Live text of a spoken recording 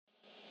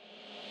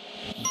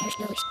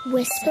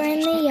Whisper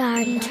in the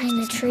yard and turn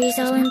the trees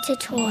all into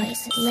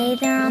toys. Lay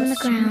there on the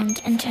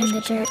ground and turn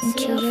the dirt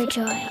into your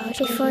joy.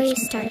 Before you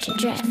start to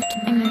drift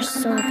and your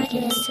soul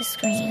begins to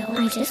scream,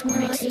 I just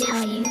wanted to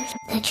tell you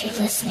that you're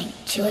listening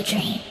to a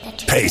dream.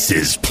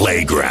 Pace's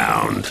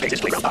Playground. Pace's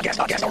Playground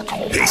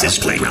Podcast. Pace's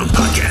Playground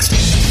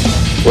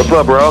Podcast. What's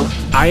up, bro?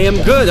 I am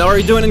good. How are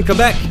you doing in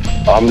Quebec?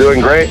 I'm doing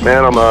great,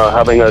 man. I'm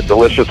having a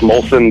delicious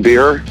Molson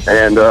beer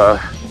and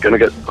gonna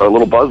get a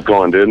little buzz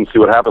going, dude, and see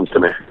what happens to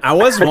me. I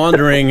was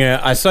wondering,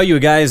 I saw you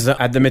guys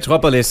at the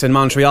Metropolis in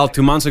Montreal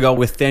 2 months ago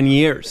with 10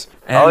 years.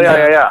 And,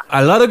 yeah.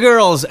 A lot of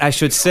girls, I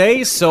should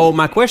say. So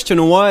my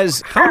question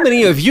was, how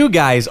many of you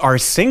guys are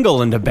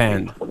single in the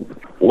band?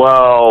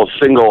 Well,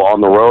 single on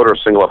the road or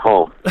single at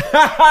home?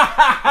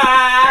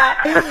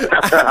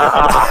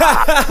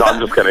 No, I'm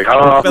just kidding.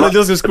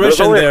 There's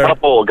discretion only there. A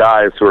couple of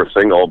guys who are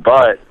single,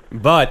 but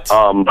But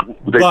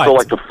they still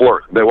like to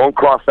flirt. They won't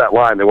cross that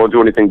line. They won't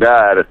do anything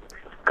bad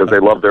because they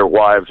love their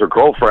wives or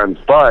girlfriends.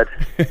 But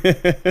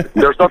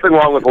there's nothing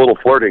wrong with a little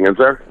flirting, is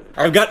there?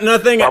 I've got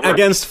nothing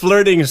against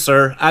flirting,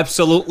 sir.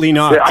 Absolutely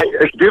not. Yeah,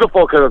 it's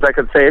beautiful because I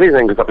could say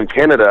anything because I'm in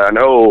Canada. I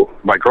know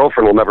my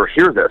girlfriend will never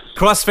hear this.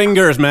 Cross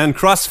fingers, man.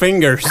 Cross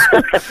fingers.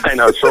 I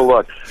know. So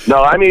look,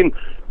 no, I mean,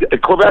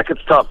 Quebec,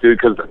 it's tough, dude,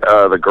 because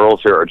the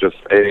girls here are just,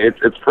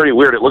 it's pretty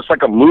weird. It looks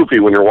like a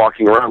movie when you're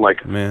walking around.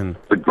 Like, Man.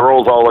 The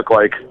girls all look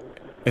like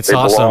It's they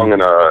awesome. belong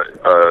in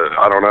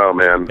I don't know,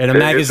 man. In a It's just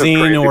magazine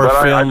crazy, or a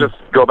but film. I just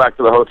go back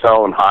to the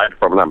hotel and hide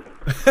from them.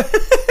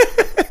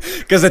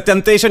 Because the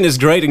temptation is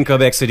great in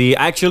Quebec City.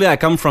 Actually, I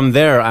come from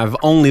there. I've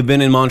only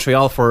been in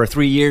Montreal for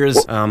 3 years.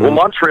 Well,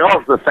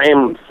 Montreal's the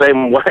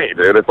same way,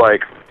 dude. It's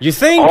like You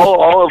think?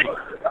 all of.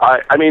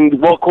 I mean,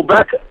 well,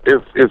 Quebec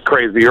is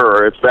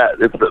crazier.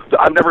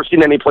 I've never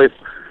seen any place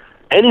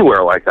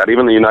anywhere like that,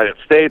 even the United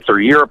States or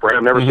Europe, where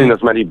I've never seen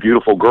as many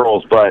beautiful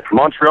girls. But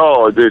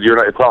Montreal, dude,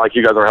 it's not like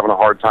you guys are having a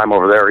hard time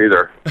over there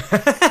either.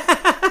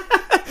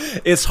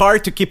 It's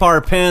hard to keep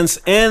our pants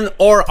and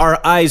or our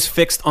eyes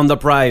fixed on the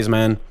prize,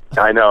 man.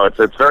 I know, it's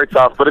very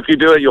tough, but if you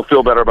do it, you'll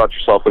feel better about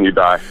yourself when you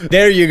die.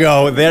 There you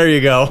go.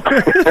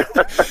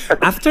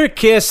 After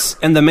Kiss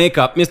and the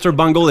makeup, Mr.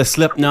 Bungle is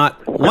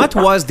Slipknot, what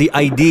was the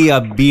idea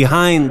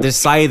behind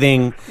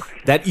deciding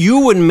that you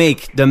would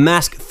make the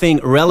mask thing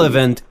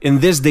relevant in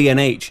this day and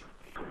age?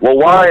 Well,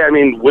 why? I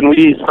mean, when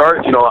we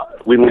started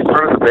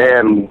the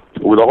band,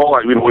 with the whole,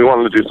 we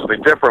wanted to do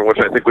something different, which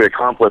I think we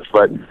accomplished,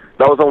 but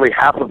that was only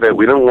half of it.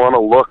 We didn't want to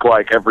look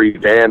like every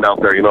band out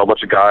there, a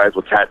bunch of guys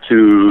with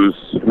tattoos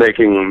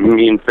making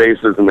mean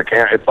faces in the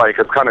camera. It's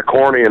kind of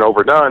corny and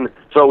overdone.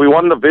 So we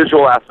wanted a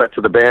visual aspect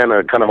to the band,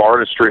 a kind of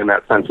artistry in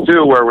that sense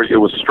too, where it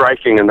was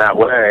striking in that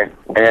way.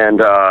 And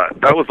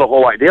that was the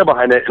whole idea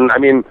behind it. And I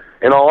mean,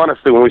 in all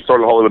honesty, when we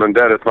started Hollywood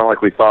Undead, it's not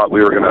like we thought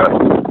we were going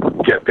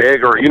to get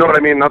big, or you know what I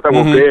mean? Not that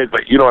we're big,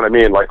 but you know what I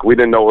mean? Like, we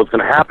didn't know what was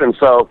going to happen,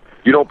 so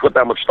you don't put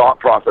that much thought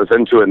process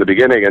into it in the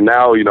beginning, and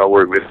now,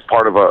 it's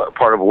part of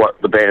what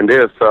the band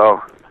is,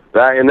 so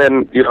that, and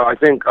then, I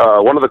think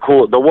one of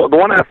the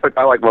one aspect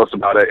I like most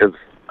about it is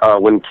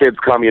when kids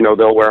come,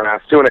 they'll wear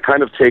masks too, and it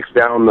kind of takes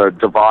down the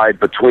divide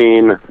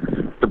between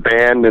the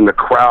band and the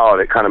crowd.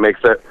 It kind of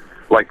makes it,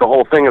 like, the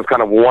whole thing is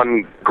kind of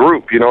one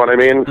group, you know what I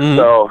mean?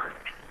 So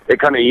it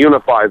kind of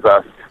unifies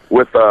us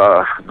with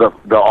the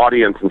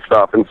audience and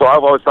stuff, and so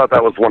I've always thought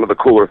that was one of the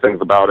cooler things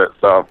about it.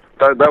 So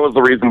that was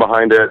the reason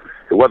behind it.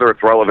 Whether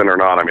it's relevant or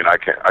not, I mean,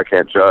 I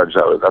can't judge.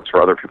 That's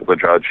for other people to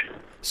judge.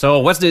 So,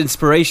 what's the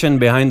inspiration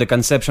behind the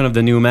conception of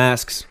the new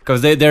masks?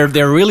 Because they're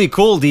really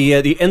cool.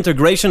 The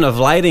integration of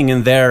lighting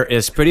in there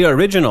is pretty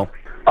original.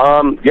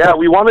 Yeah,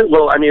 we wanted.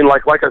 Well, I mean,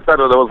 like I said,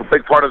 there was a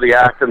big part of the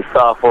act and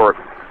stuff, or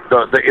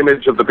the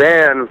image of the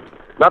band.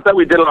 Not that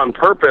we did it on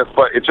purpose,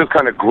 but it just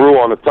kind of grew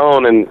on its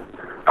own, and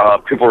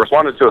people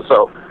responded to it.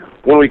 So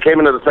when we came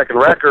into the second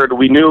record,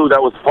 we knew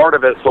that was part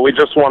of it, so we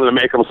just wanted to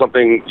make them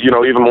something,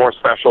 even more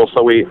special.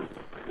 So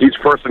each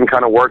person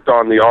kind of worked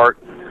on the art,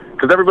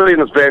 because everybody in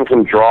this band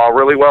can draw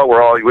really well.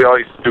 We all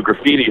used to do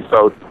graffiti,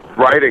 so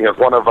writing is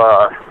one of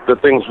the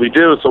things we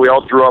do. So we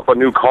all drew up a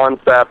new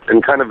concept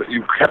and kind of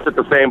you kept it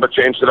the same but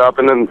changed it up,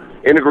 and then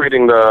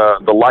integrating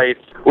the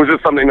lights was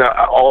just something that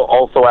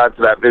also adds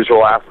to that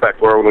visual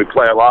aspect, where when we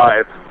play it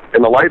live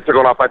and the lights are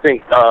going off, I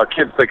think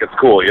kids think it's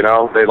cool,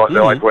 They like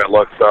the way it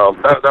looks, so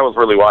that was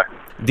really why.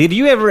 Did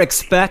you ever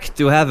expect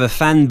to have a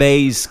fan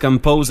base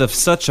composed of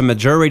such a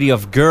majority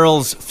of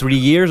girls 3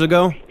 years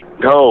ago?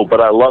 No,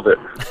 but I love it.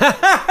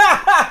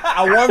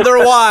 I wonder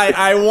why.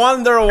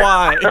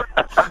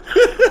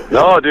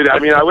 No, dude, I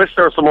mean, I wish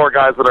there were some more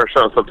guys at our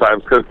show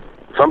sometimes, because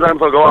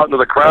sometimes I'll go out into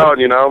the crowd,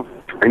 and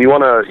you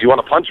want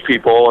to punch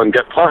people and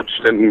get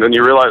punched, and then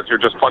you realize you're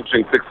just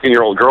punching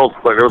 16-year-old girls.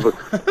 Like,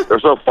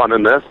 there's no fun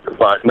in this.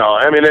 But no,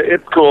 I mean,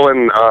 it's cool,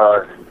 and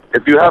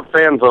if you have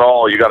fans at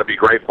all, you got to be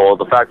grateful.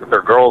 The fact that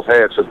they're girls,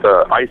 hey, it's just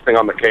icing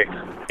on the cake.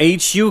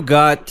 HU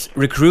got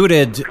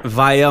recruited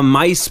via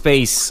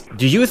MySpace.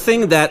 Do you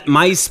think that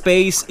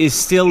MySpace is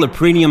still a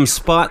premium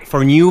spot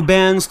for new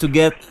bands to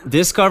get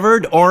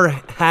discovered, or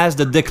has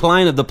the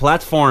decline of the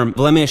platform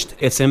blemished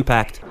its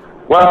impact?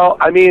 Well,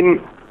 I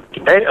mean,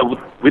 Hey,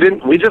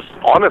 we just,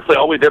 honestly,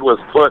 all we did was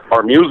put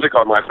our music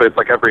on MySpace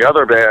like every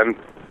other band,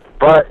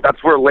 but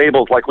that's where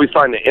labels, like we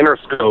signed to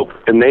Interscope,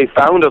 and they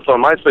found us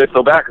on MySpace.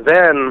 So back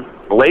then,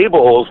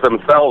 labels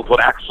themselves would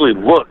actually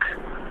look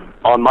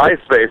on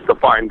MySpace to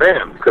find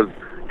bands, because,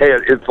 hey,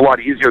 it's a lot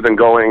easier than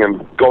going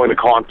to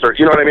concerts,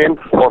 you know what I mean?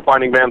 Or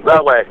finding bands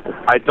that way.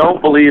 I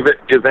don't believe it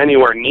is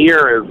anywhere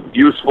near as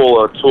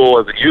useful a tool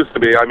as it used to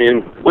be. I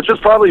mean, which is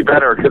probably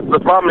better, because the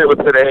problem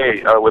with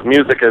today with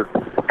music is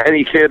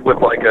any kid with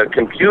like a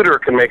computer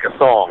can make a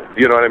song,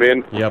 you know what I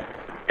mean? Yep.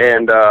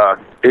 And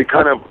it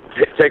kind of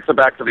takes it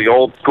back to the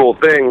old school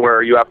thing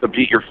where you have to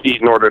beat your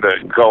feet in order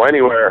to go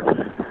anywhere.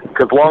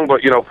 Because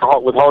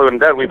with Hollywood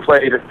Undead, we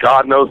played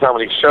God knows how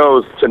many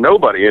shows to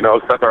nobody,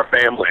 except our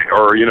family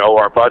or,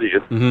 our buddies.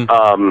 Mm-hmm.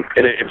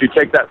 And if you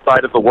take that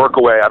side of the work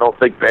away, I don't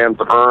think bands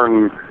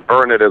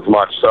earn it as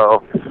much.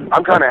 So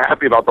I'm kind of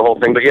happy about the whole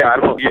thing. But yeah,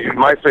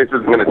 MySpace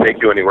isn't going to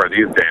take you anywhere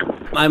these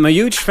days. I'm a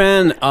huge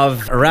fan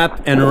of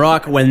rap and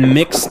rock when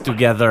mixed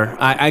together.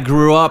 I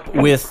grew up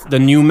with the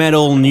new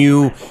metal,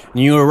 new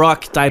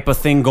rock type of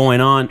thing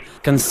going on.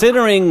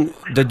 Considering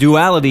the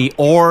duality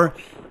or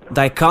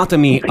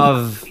dichotomy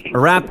of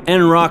rap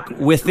and rock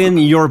within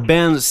your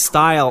band's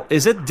style,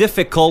 is it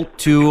difficult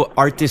to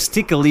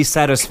artistically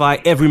satisfy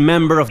every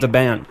member of the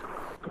band?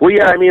 Well,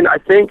 yeah, I mean, I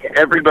think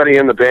everybody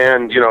in the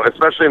band,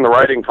 especially in the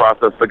writing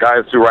process, the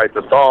guys who write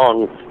the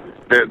song,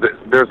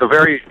 there's a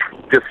very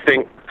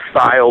distinct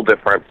style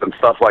difference and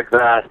stuff like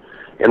that.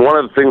 And one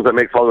of the things that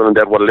makes Hollywood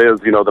Undead what it is,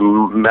 the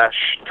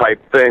mesh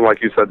type thing,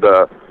 like you said,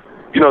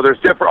 there's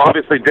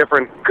obviously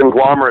different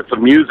conglomerates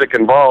of music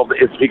involved.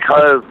 It's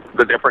because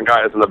the different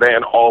guys in the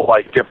band all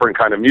like different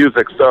kind of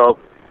music. So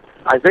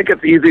I think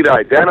it's easy to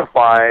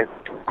identify,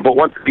 but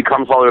once it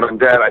becomes Hollywood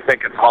Undead, I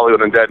think it's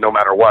Hollywood Undead no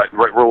matter what,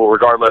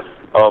 regardless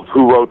of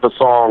who wrote the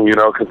song,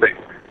 because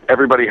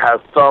everybody has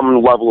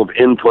some level of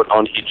input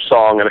on each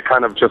song, and it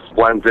kind of just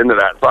blends into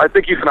that. So I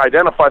think you can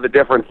identify the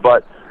difference,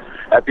 but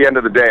at the end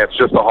of the day, it's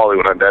just a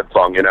Hollywood Undead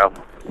song,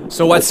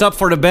 So what's up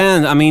for the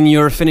band? I mean,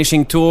 you're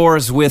finishing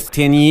tours with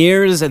 10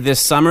 Years this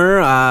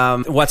summer.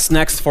 What's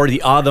next for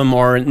the autumn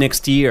or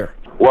next year?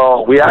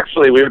 Well, we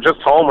were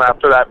just home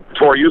after that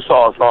tour you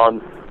saw us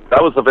on.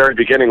 That was the very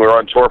beginning. We were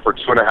on tour for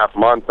 2.5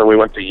 months, and we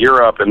went to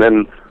Europe, and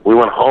then we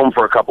went home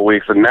for a couple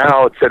weeks. And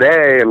now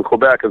today in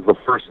Quebec is the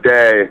first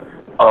day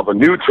of a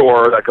new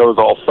tour that goes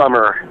all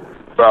summer.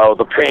 So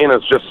the pain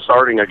is just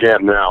starting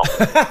again now.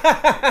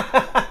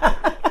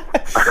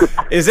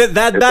 Is it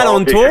that bad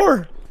on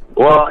tour?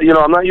 Well,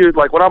 I'm not used,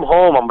 like when I'm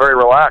home, I'm very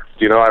relaxed.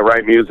 I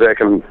write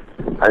music, and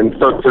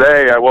so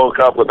today I woke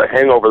up with a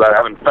hangover that I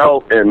haven't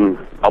felt in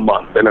a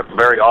month, and it's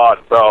very odd.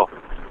 So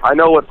I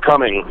know what's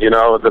coming,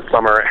 this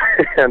summer,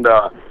 and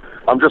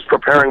I'm just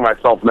preparing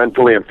myself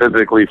mentally and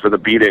physically for the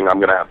beating I'm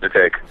going to have to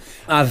take.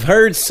 I've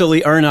heard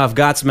Sully Erna of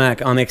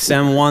Godsmack on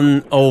XM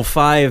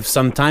 105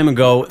 some time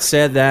ago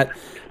said that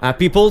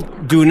people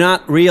do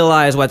not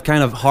realize what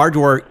kind of hard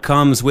work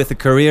comes with a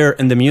career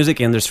in the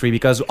music industry,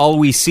 because all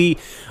we see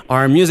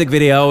are music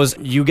videos,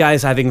 you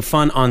guys having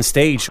fun on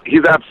stage.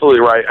 He's absolutely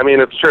right. I mean,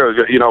 it's true.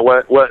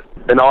 What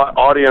an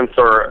audience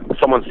or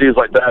someone sees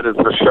like that is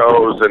the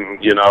shows and,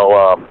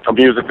 a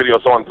music video,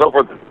 so on and so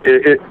forth.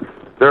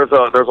 There's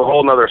a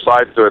whole other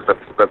side to it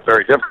that's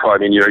very difficult. I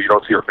mean, you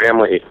don't see your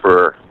family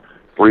for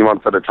 3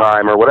 months at a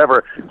time or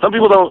whatever. Some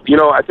people don't,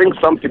 I think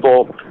some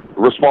people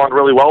respond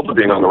really well to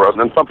being on the road,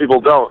 and some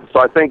people don't. So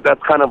I think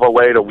that's kind of a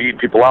way to weed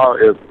people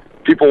out, is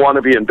people want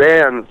to be in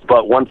bands,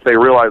 but once they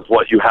realize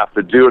what you have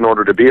to do in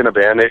order to be in a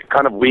band, it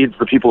kind of weeds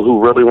the people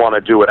who really want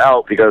to do it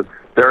out, because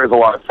there is a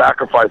lot of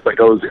sacrifice that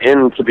goes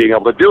into being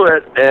able to do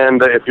it,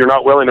 and if you're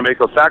not willing to make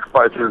those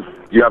sacrifices,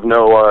 you have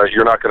no,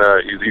 you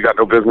got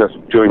no business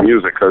doing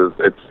music, because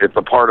it's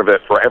a part of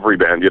it for every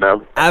band,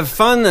 Have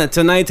fun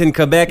tonight in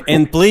Quebec,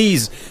 and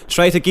please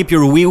try to keep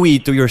your wee-wee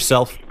to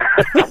yourself.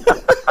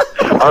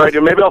 All right,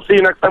 maybe I'll see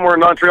you next time we're in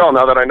Montreal,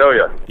 now that I know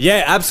you.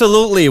 Yeah,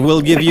 absolutely.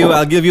 I'll give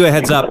you a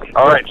heads up.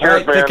 All right,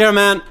 cheers, man. Take care,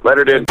 man.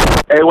 Later, dude.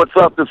 Hey, what's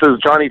up? This is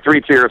Johnny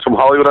Three Tears from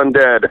Hollywood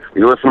Undead.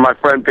 You listen to my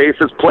friend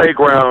Bass's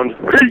Playground.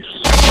 Peace.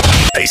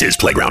 Bass's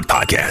Playground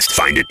Podcast.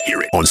 Find it, hear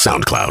it on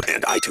SoundCloud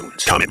and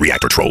iTunes. Comment,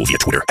 react, or troll via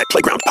Twitter at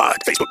PlaygroundPod.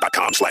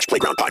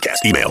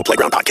 Facebook.com/PlaygroundPodcast. Email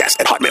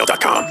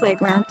playgroundpodcast@hotmail.com.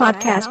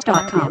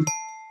 PlaygroundPodcast.com.